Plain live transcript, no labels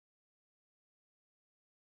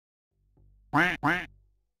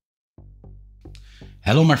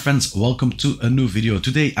Hello my friends, welcome to a new video.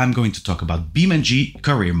 Today I'm going to talk about BeamNG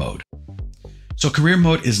career mode. So career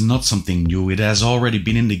mode is not something new. It has already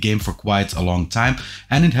been in the game for quite a long time,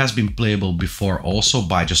 and it has been playable before also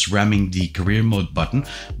by just ramming the career mode button.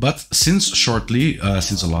 But since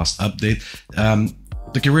the last update,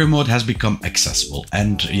 the career mode has become accessible,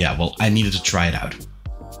 and yeah, well, I needed to try it out.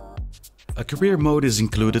 A career mode is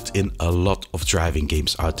included in a lot of driving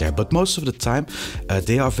games out there, but most of the time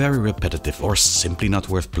they are very repetitive or simply not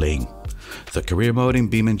worth playing. The career mode in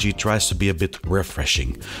BeamNG tries to be a bit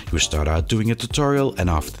refreshing. You start out doing a tutorial, and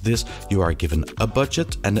after this you are given a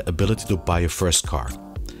budget and the ability to buy your first car.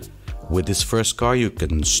 With this first car you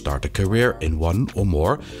can start a career in one or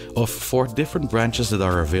more of 4 different branches that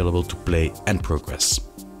are available to play and progress.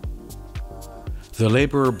 The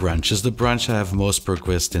laborer branch is the branch I have most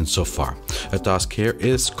progressed in so far. A task here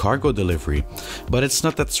is cargo delivery, but it's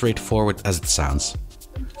not that straightforward as it sounds.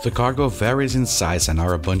 The cargo varies in size and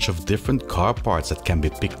are a bunch of different car parts that can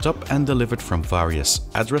be picked up and delivered from various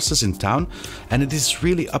addresses in town, and it is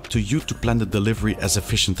really up to you to plan the delivery as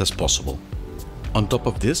efficient as possible. On top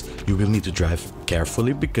of this, you will need to drive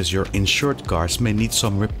carefully because your insured cars may need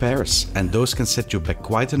some repairs, and those can set you back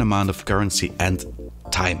quite an amount of currency and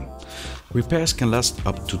time. Repairs can last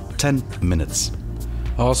up to 10 minutes.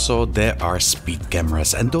 Also, there are speed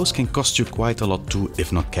cameras, and those can cost you quite a lot too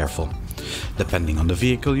if not careful. Depending on the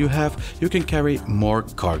vehicle you have, you can carry more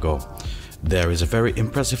cargo. There is a very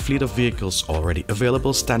impressive fleet of vehicles already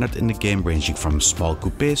available standard in the game, ranging from small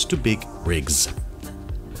coupes to big rigs.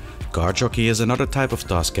 Car jockey is another type of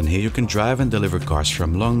task, and here you can drive and deliver cars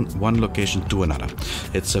from one location to another.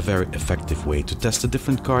 It's a very effective way to test the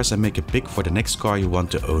different cars and make a pick for the next car you want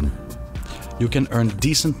to own. You can earn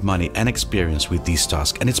decent money and experience with these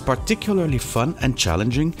tasks, and it's particularly fun and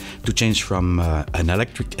challenging to change from an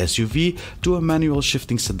electric SUV to a manual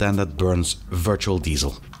shifting sedan that burns virtual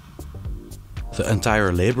diesel. The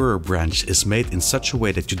entire laborer branch is made in such a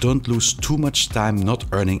way that you don't lose too much time not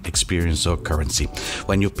earning experience or currency.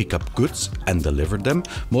 When you pick up goods and deliver them,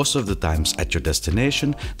 most of the times at your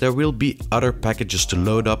destination, there will be other packages to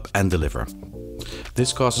load up and deliver.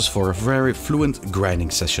 This causes for a very fluent grinding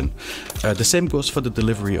session. The same goes for the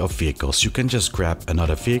delivery of vehicles. You can just grab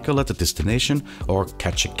another vehicle at the destination or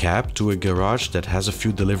catch a cab to a garage that has a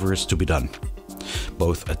few deliveries to be done.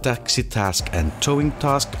 Both a taxi task and towing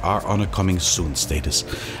task are on a coming soon status.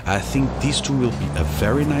 I think these two will be a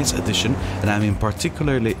very nice addition, and I'm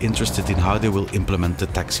particularly interested in how they will implement the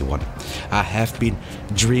taxi one. I have been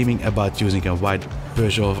dreaming about using a white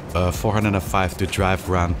Peugeot 405 to drive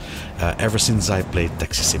around ever since I played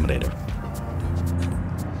Taxi Simulator.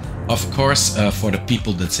 Of course, for the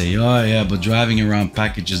people that say, oh yeah, but driving around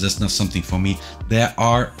packages, that's not something for me, there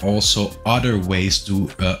are also other ways to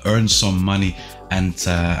earn some money and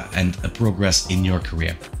progress in your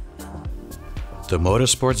career. The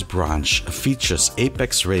Motorsports branch features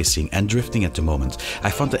Apex racing and drifting at the moment. I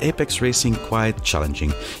found the Apex racing quite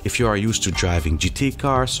challenging. If you are used to driving GT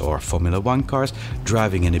cars or Formula 1 cars,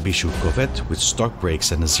 driving an Ibiza Corvette with stock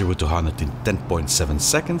brakes and a 0 to 100 in 10.7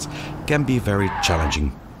 seconds can be very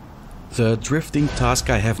challenging. The drifting task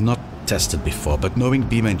I have not tested before, but knowing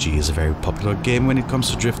BeamNG is a very popular game when it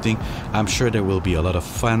comes to drifting, I'm sure there will be a lot of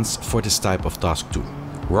fans for this type of task too.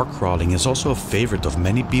 Rock crawling is also a favorite of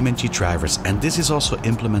many BeamNG drivers, and this is also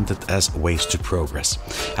implemented as ways to progress.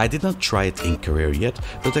 I did not try it in career yet,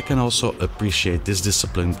 but I can also appreciate this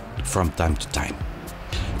discipline from time to time.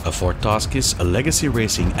 A fourth task is legacy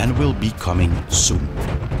racing and will be coming soon.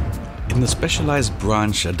 In the specialized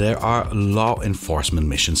branch there are law enforcement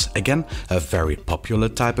missions. Again, a very popular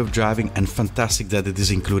type of driving, and fantastic that it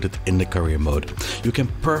is included in the career mode. You can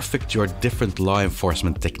perfect your different law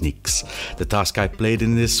enforcement techniques. The task I played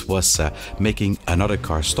in this was making another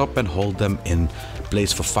car stop and hold them in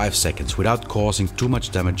place for 5 seconds without causing too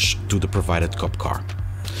much damage to the provided cop car.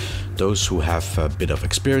 Those who have a bit of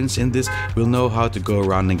experience in this will know how to go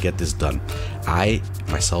around and get this done. I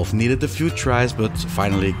myself needed a few tries, but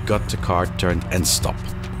finally got the car turned and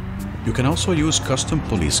stopped. You can also use custom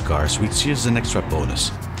police cars, which is an extra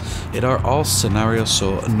bonus. It are all scenarios,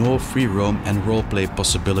 so no free roam and roleplay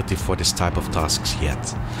possibility for this type of tasks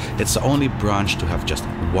yet. It's the only branch to have just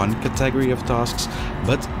one category of tasks,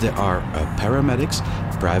 but there are paramedics,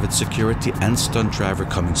 private security and stunt driver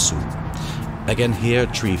coming soon. Again, here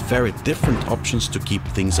 3 very different options to keep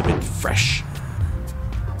things a bit fresh.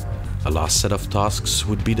 A last set of tasks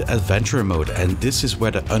would be the adventure mode, and this is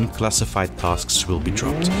where the unclassified tasks will be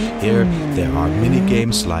dropped. Here there are mini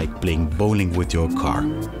games like playing bowling with your car.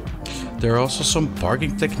 There are also some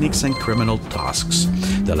parking techniques and criminal tasks.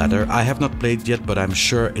 The latter I have not played yet, but I'm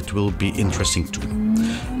sure it will be interesting too.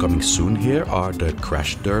 Coming soon here are the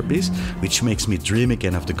crash derbies, which makes me dream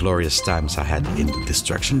again of the glorious times I had in the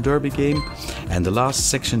Destruction Derby game. And the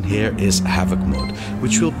last section here is Havoc mode,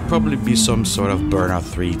 which will probably be some sort of Burnout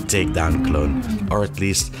 3 takedown clone, or at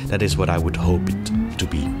least that is what I would hope it to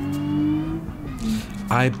be.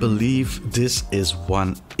 I believe this is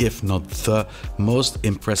one, if not the most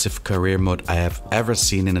impressive career mode I have ever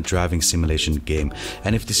seen in a driving simulation game.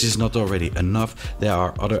 And if this is not already enough, there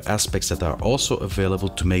are other aspects that are also available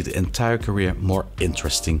to make the entire career more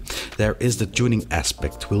interesting. There is the tuning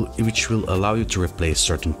aspect, which will allow you to replace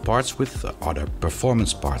certain parts with other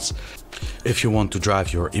performance parts. If you want to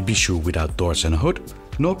drive your Ibishu without doors and a hood,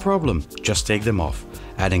 no problem, just take them off.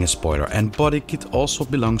 Adding a spoiler and body kit also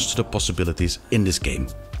belongs to the possibilities in this game.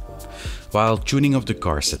 While tuning of the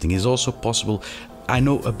car setting is also possible, I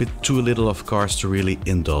know a bit too little of cars to really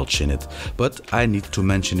indulge in it, but I need to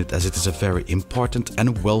mention it as it is a very important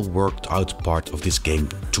and well worked out part of this game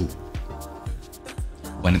too.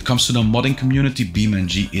 When it comes to the modding community,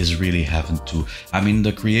 BeamNG is really heaven too. I mean,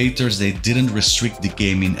 the creators, they didn't restrict the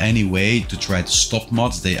game in any way to try to stop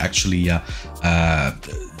mods. They actually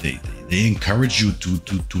they encourage you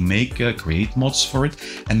to create mods for it.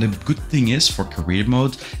 And the good thing is for career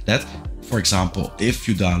mode that, for example, if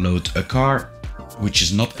you download a car which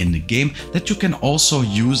is not in the game, that you can also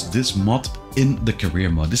use this mod in the career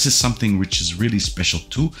mode. This is something which is really special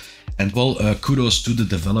too. And well, kudos to the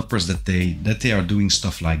developers that they are doing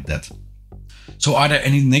stuff like that. So are there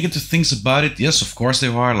any negative things about it? Yes, of course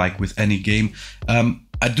there are, like with any game.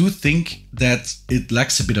 I do think that it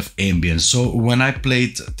lacks a bit of ambience. So when I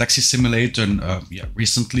played Taxi Simulator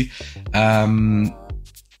recently,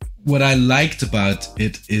 what I liked about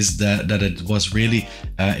it is that it was really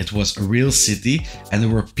it was a real city, and there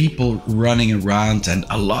were people running around and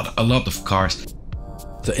a lot of cars.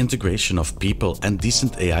 The integration of people and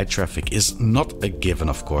decent AI traffic is not a given,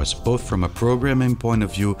 of course, both from a programming point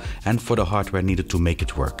of view and for the hardware needed to make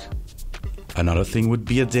it work. Another thing would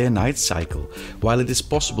be a day and night cycle. While it is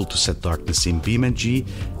possible to set darkness in BeamNG,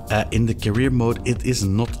 in the career mode it is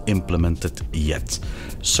not implemented yet.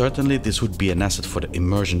 Certainly this would be an asset for the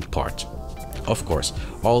immersion part. Of course,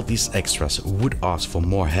 all these extras would ask for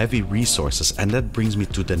more heavy resources, and that brings me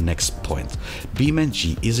to the next point.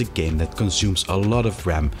 BeamNG is a game that consumes a lot of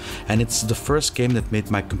RAM, and it's the first game that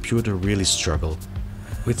made my computer really struggle.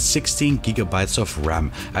 With 16 gigabytes of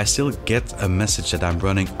RAM, I still get a message that I'm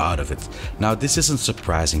running out of it. Now this isn't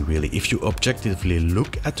surprising really if you objectively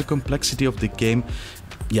look at the complexity of the game,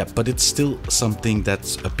 but it's still something that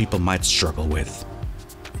people might struggle with.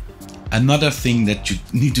 Another thing that you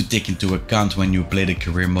need to take into account when you play the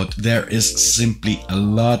career mode, there is simply a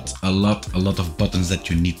lot of buttons that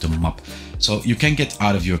you need to mop. So you can get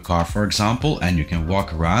out of your car, for example, and you can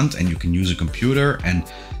walk around and you can use a computer, and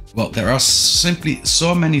well, there are simply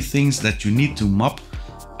so many things that you need to mop,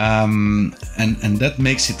 and that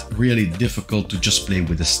makes it really difficult to just play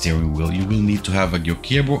with the steering wheel. You will need to have your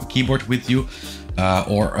keyboard with you,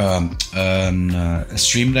 or a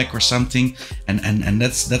Stream Deck or something, and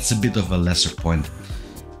that's a bit of a lesser point.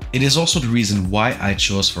 It is also the reason why I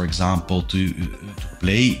chose, for example, to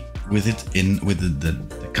play with it with the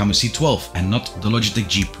Camo C12 and not the Logitech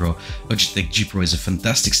G Pro. Logitech G Pro is a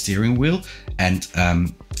fantastic steering wheel, and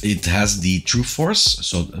it has the True Force,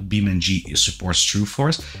 so BeamNG supports True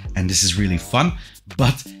Force, and this is really fun,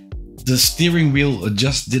 but the steering wheel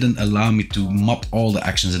just didn't allow me to mop all the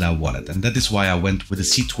actions that I wanted, and that is why I went with the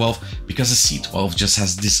C12, because the C12 just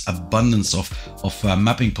has this abundance of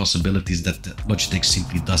mapping possibilities that Logitech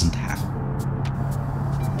simply doesn't have.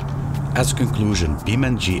 As a conclusion,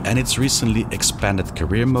 BeamNG and its recently expanded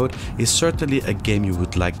career mode is certainly a game you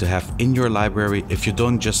would like to have in your library if you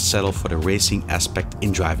don't just settle for the racing aspect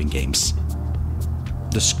in driving games.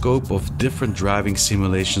 The scope of different driving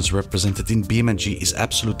simulations represented in BeamNG is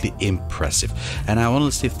absolutely impressive, and I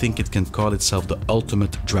honestly think it can call itself the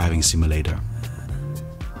ultimate driving simulator.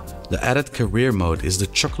 The added career mode is the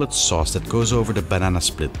chocolate sauce that goes over the banana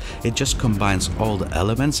split. It just combines all the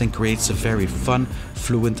elements and creates a very fun,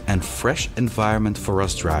 fluent and fresh environment for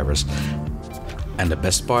us drivers. And the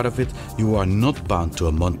best part of it, you are not bound to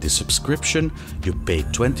a monthly subscription. You pay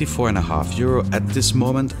 €24.50 at this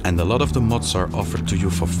moment, and a lot of the mods are offered to you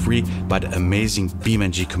for free by the amazing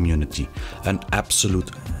BeamNG community. An absolute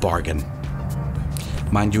bargain.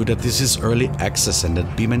 Mind you that this is early access and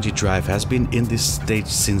that BeamNG.drive has been in this stage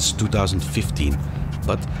since 2015,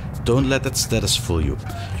 but don't let that status fool you.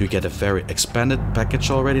 You get a very expanded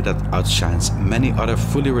package already that outshines many other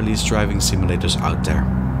fully released driving simulators out there.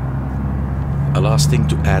 A last thing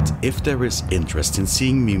to add, if there is interest in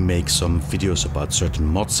seeing me make some videos about certain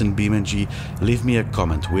mods in BeamNG, leave me a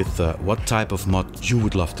comment with what type of mod you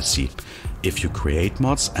would love to see. If you create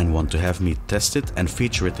mods and want to have me test it and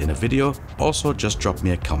feature it in a video, also just drop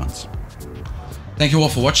me a comment. Thank you all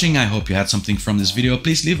for watching. I hope you had something from this video.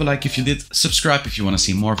 Please leave a like if you did, subscribe if you want to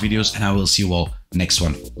see more videos, and I will see you all next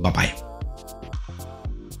one. Bye bye.